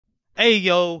Hey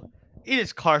yo, it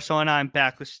is Carson and I'm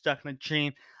back with Stuck in a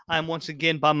Dream. I'm once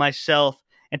again by myself,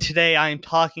 and today I am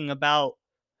talking about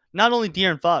not only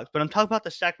De'Aaron Fox, but I'm talking about the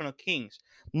Sacramento Kings,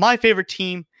 my favorite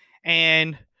team,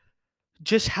 and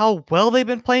just how well they've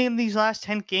been playing in these last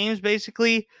 10 games,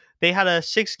 basically. They had a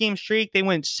 6 game streak. They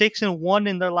went 6-1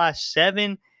 in their last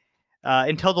seven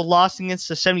until the loss against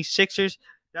the 76ers.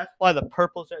 That's why the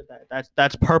purples are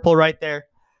that's purple right there.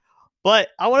 But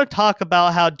I want to talk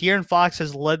about how De'Aaron Fox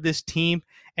has led this team,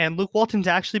 and Luke Walton's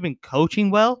actually been coaching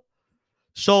well.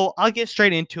 So I'll get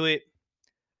straight into it.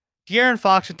 De'Aaron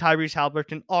Fox and Tyrese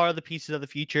Halliburton are the pieces of the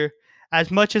future.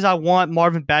 As much as I want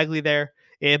Marvin Bagley there,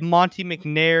 if Monty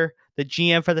McNair, the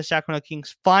GM for the Sacramento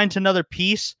Kings, finds another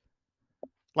piece,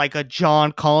 like a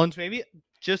John Collins maybe,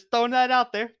 just throwing that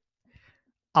out there,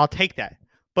 I'll take that.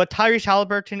 But Tyrese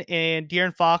Halliburton and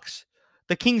De'Aaron Fox,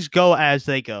 the Kings go as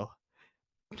they go.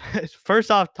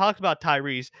 First off, talk about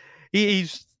Tyrese.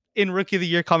 He's in Rookie of the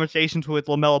Year conversations with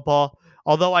LaMelo Ball,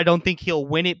 although I don't think he'll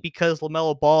win it because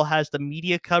LaMelo Ball has the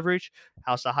media coverage,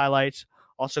 House of Highlights,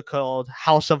 also called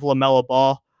House of LaMelo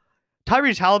Ball.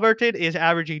 Tyrese Halliburton is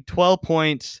averaging 12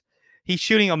 points. He's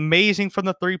shooting amazing from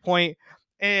the three-point.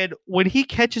 And when he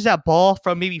catches that ball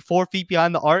from maybe 4 feet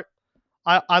behind the arc,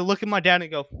 I look at my dad and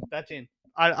go, that's in.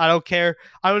 I don't care.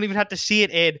 I don't even have to see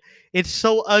it in. It's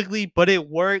so ugly, but it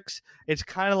works. It's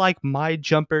kind of like my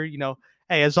jumper,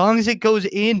 Hey, as long as it goes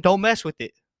in, don't mess with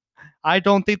it. I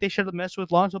don't think they should have messed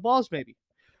with Lonzo Balls, maybe.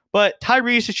 But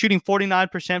Tyrese is shooting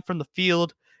 49% from the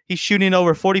field. He's shooting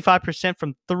over 45%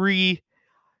 from three.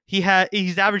 He's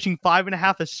averaging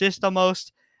 5.5 assists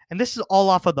almost. And this is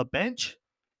all off of the bench.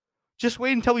 Just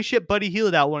wait until we ship Buddy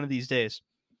Hield out one of these days.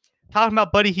 Talking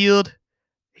about Buddy Hield,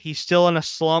 he's still in a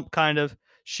slump, kind of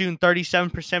shooting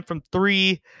 37% from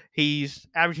three. He's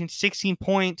averaging 16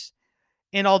 points.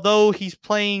 And although he's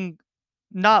playing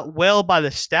not well by the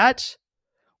stats,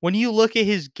 when you look at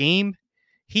his game,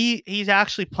 he's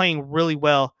actually playing really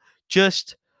well.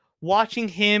 Just watching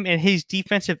him and his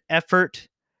defensive effort,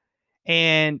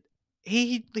 and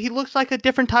he looks like a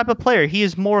different type of player. He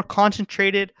is more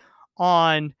concentrated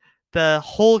on the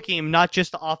whole game, not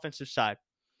just the offensive side.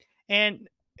 And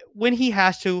when he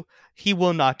has to, he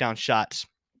will knock down shots.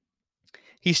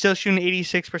 He's still shooting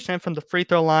 86% from the free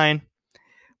throw line.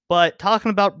 But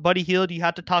talking about Buddy Hield, you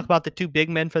have to talk about the two big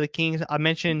men for the Kings. I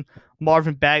mentioned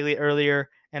Marvin Bagley earlier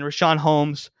and Richaun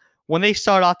Holmes. When they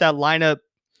start off that lineup,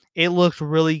 it looks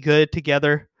really good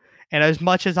together. And as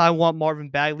much as I want Marvin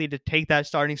Bagley to take that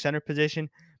starting center position,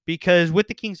 because with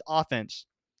the Kings offense,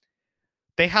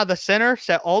 they have the center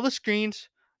set all the screens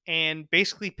and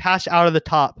basically pass out of the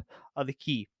top of the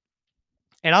key.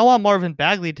 And I want Marvin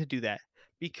Bagley to do that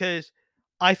because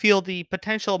I feel the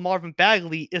potential of Marvin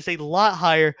Bagley is a lot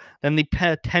higher than the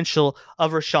potential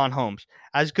of Richaun Holmes.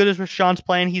 As good as Rashawn's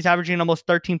playing, he's averaging almost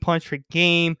 13 points per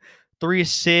game, 3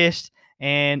 assists,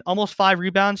 and almost 5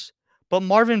 rebounds. But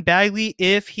Marvin Bagley,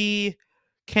 if he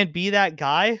can be that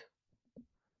guy,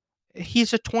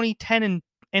 he's a 2010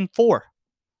 and 4.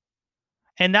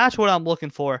 And that's what I'm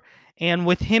looking for. And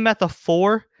with him at the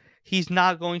 4, he's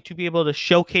not going to be able to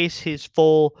showcase his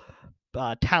full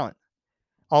talent.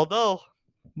 Although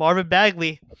Marvin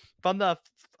Bagley, from the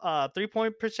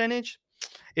 3-point percentage,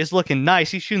 is looking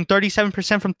nice. He's shooting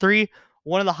 37% from 3,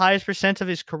 one of the highest percents of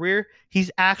his career.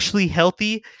 He's actually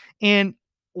healthy. And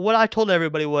what I told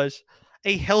everybody was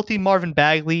a healthy Marvin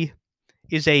Bagley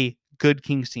is a good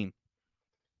Kings team.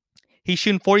 He's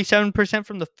shooting 47%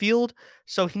 from the field,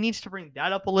 so he needs to bring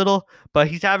that up a little, but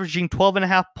he's averaging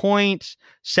 12.5 points,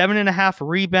 7.5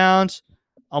 rebounds,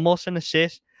 almost an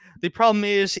assist. The problem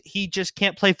is he just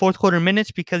can't play fourth quarter minutes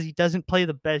because he doesn't play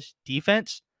the best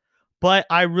defense, but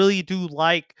I really do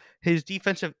like his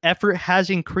defensive effort has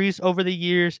increased over the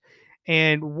years,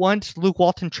 and once Luke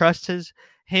Walton trusts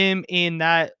him in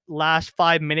that last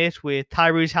 5 minutes with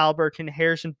Tyrese Halliburton,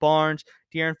 Harrison Barnes,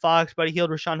 De'Aaron Fox, Buddy Hield,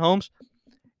 Richaun Holmes,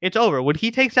 it's over. When he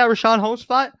takes that Richaun Holmes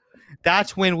spot,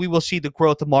 that's when we will see the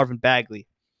growth of Marvin Bagley.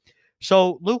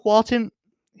 So Luke Walton,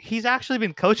 he's actually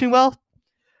been coaching well.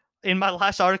 In my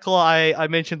last article, I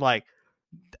mentioned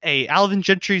hey, Alvin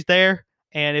Gentry's there,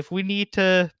 and if we need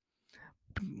to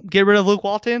get rid of Luke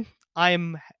Walton,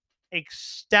 I'm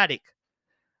ecstatic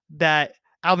that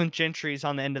Alvin Gentry is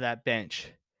on the end of that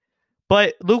bench.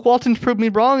 But Luke Walton's proved me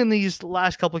wrong in these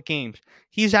last couple of games.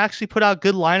 He's actually put out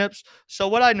good lineups. So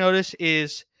what I noticed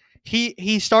is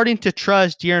he's starting to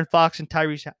trust De'Aaron Fox and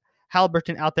Tyrese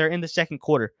Halliburton out there in the second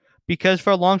quarter. Because for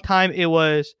a long time, it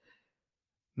was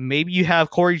maybe you have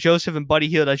Corey Joseph and Buddy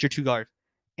Hield as your two guards.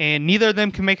 And neither of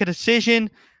them can make a decision.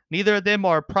 Neither of them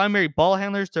are primary ball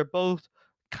handlers. They're both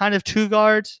kind of two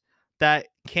guards that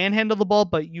can handle the ball,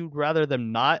 but you'd rather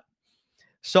them not.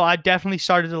 So I definitely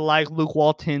started to like Luke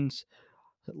Walton's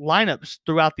lineups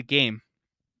throughout the game.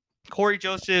 Corey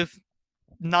Joseph,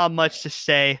 not much to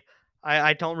say.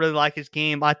 I don't really like his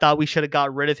game. I thought we should have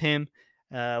got rid of him.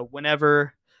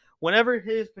 Whenever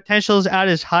his potential is at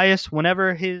his highest,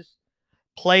 whenever his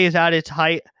play is at its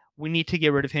height, we need to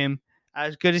get rid of him.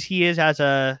 As good as he is as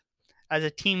a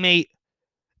teammate,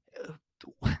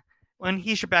 when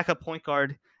he's your backup point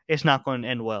guard, it's not going to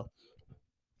end well.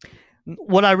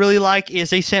 What I really like is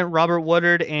they sent Robert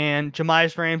Woodard and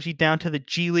Jemias Ramsey down to the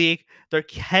G League. They're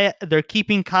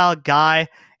keeping Kyle Guy,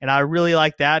 and I really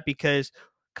like that because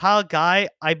Kyle Guy,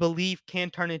 I believe, can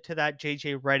turn into that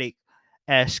JJ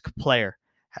Redick-esque player,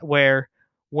 where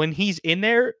when he's in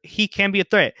there, he can be a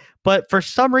threat. But for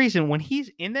some reason, when he's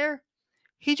in there,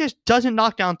 he just doesn't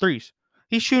knock down threes.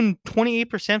 He's shooting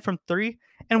 28% from three,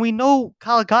 and we know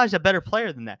Kyle Guy's a better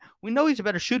player than that. We know he's a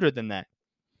better shooter than that.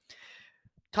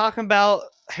 Talking about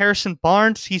Harrison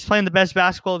Barnes, he's playing the best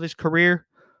basketball of his career.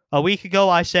 A week ago,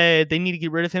 I said they need to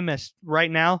get rid of him as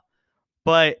right now,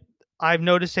 but I've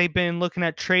noticed they've been looking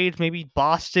at trades, maybe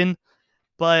Boston,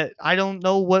 but I don't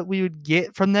know what we would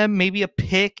get from them. Maybe a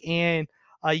pick and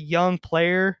a young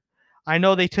player. I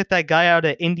know they took that guy out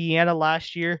of Indiana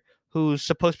last year who's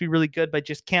supposed to be really good, but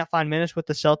just can't find minutes with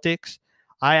the Celtics.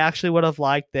 I actually would have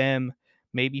liked them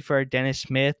maybe for a Dennis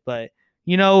Smith, but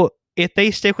if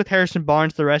they stick with Harrison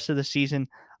Barnes the rest of the season,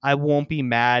 I won't be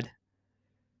mad.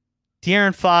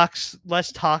 De'Aaron Fox,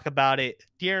 let's talk about it.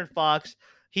 De'Aaron Fox,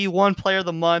 he won Player of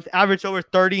the Month, averaged over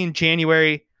 30 in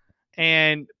January,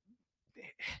 and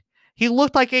he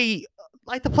looked like the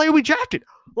player we drafted,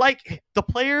 like the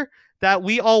player that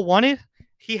we all wanted.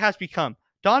 He has become.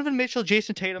 Donovan Mitchell,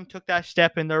 Jason Tatum took that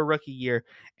step in their rookie year,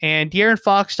 and De'Aaron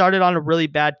Fox started on a really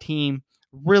bad team,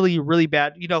 really, really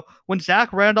bad. When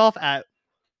Zach Randolph at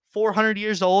 400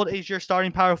 years old is your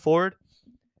starting power forward,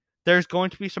 there's going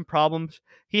to be some problems.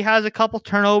 He has a couple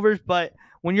turnovers, but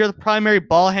when you're the primary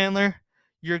ball handler,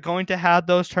 you're going to have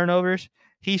those turnovers.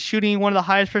 He's shooting one of the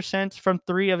highest percents from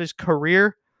three of his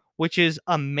career, which is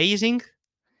amazing.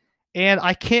 And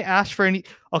I can't ask for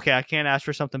I can't ask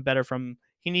for something better from him.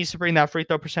 He needs to bring that free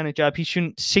throw percentage up. He's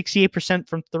shooting 68%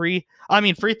 from free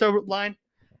throw line.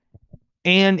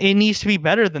 And it needs to be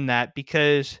better than that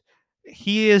because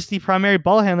he is the primary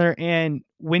ball handler, and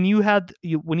when you have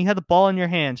the ball in your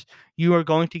hands, you are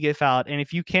going to get fouled. And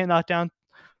if you can't knock down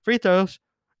free throws,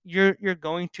 you're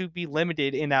going to be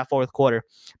limited in that fourth quarter.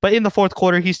 But in the fourth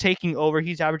quarter, he's taking over.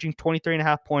 He's averaging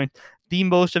 23.5 points, the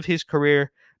most of his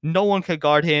career. No one could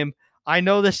guard him. I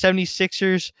know the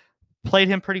 76ers played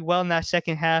him pretty well in that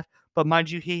second half, but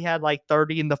mind you, he had like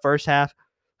 30 in the first half.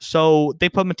 So they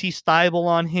put Matisse Thybulle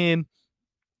on him,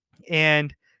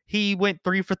 and he went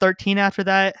 3 for 13 after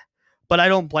that, but I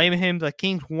don't blame him. The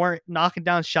Kings weren't knocking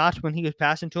down shots when he was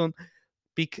passing to him,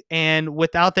 and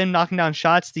without them knocking down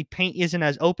shots, the paint isn't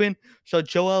as open. So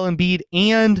Joel Embiid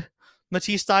and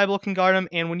Matisse Thybulle can guard him,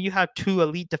 and when you have two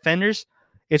elite defenders,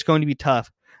 it's going to be tough.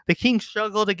 The Kings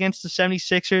struggled against the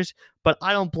 76ers, but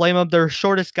I don't blame them. Their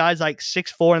shortest guy's like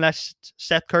 6'4", and that's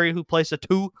Seth Curry, who plays a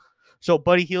 2. So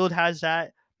Buddy Hield has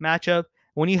that matchup.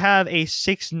 When you have a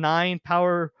 6'9"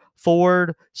 power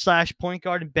forward / point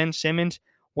guard and Ben Simmons,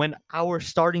 when our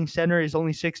starting center is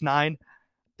only 6'9",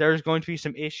 there's going to be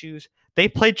some issues. They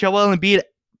played Joel Embiid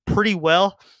pretty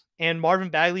well, and Marvin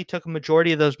Bagley took a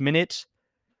majority of those minutes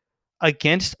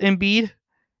against Embiid,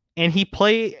 and he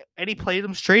played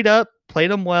them straight up,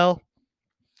 played them well,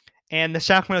 and the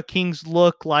Sacramento Kings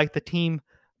look like the team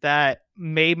that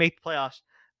may make the playoffs.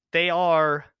 They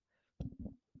are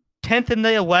 10th in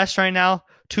the West right now,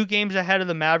 2 games ahead of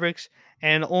the Mavericks,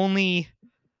 and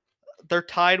they're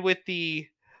tied with the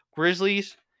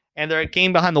Grizzlies, and they're a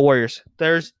game behind the Warriors.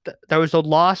 There was a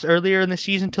loss earlier in the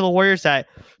season to the Warriors that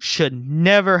should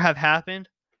never have happened,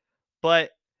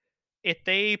 but if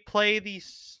they play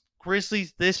these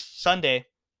Grizzlies this Sunday,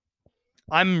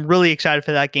 I'm really excited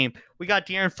for that game. We got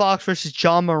De'Aaron Fox versus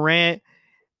John Morant.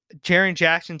 Jaren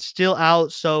Jackson still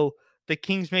out, so the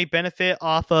Kings may benefit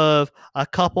off of a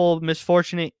couple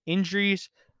misfortunate injuries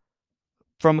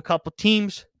from a couple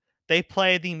teams. They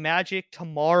play the Magic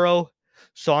tomorrow,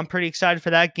 so I'm pretty excited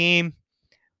for that game.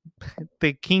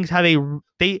 The Kings have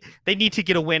they need to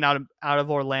get a win out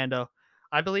of Orlando.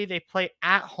 I believe they play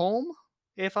at home,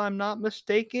 if I'm not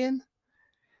mistaken.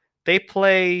 They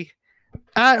play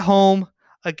at home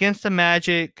against the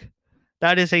Magic.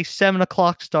 That is a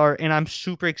 7:00 start, and I'm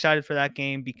super excited for that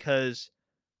game because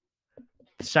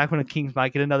the Sacramento Kings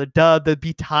might get another dub. They'd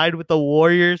be tied with the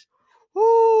Warriors.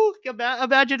 Woo!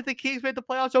 Imagine if the Kings made the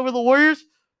playoffs over the Warriors.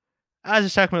 As a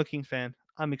Sacramento Kings fan,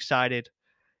 I'm excited.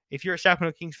 If you're a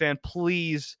Sacramento Kings fan,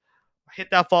 please hit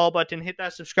that follow button, hit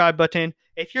that subscribe button.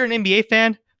 If you're an NBA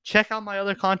fan, check out my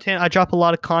other content. I drop a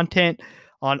lot of content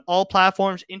on all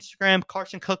platforms: Instagram,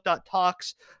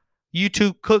 carsoncook.talks,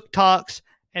 YouTube, Cook Talks,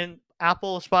 and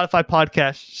Apple, Spotify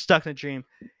podcast, Stuck in a Dream.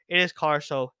 It is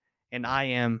Carso, and I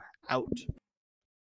am out.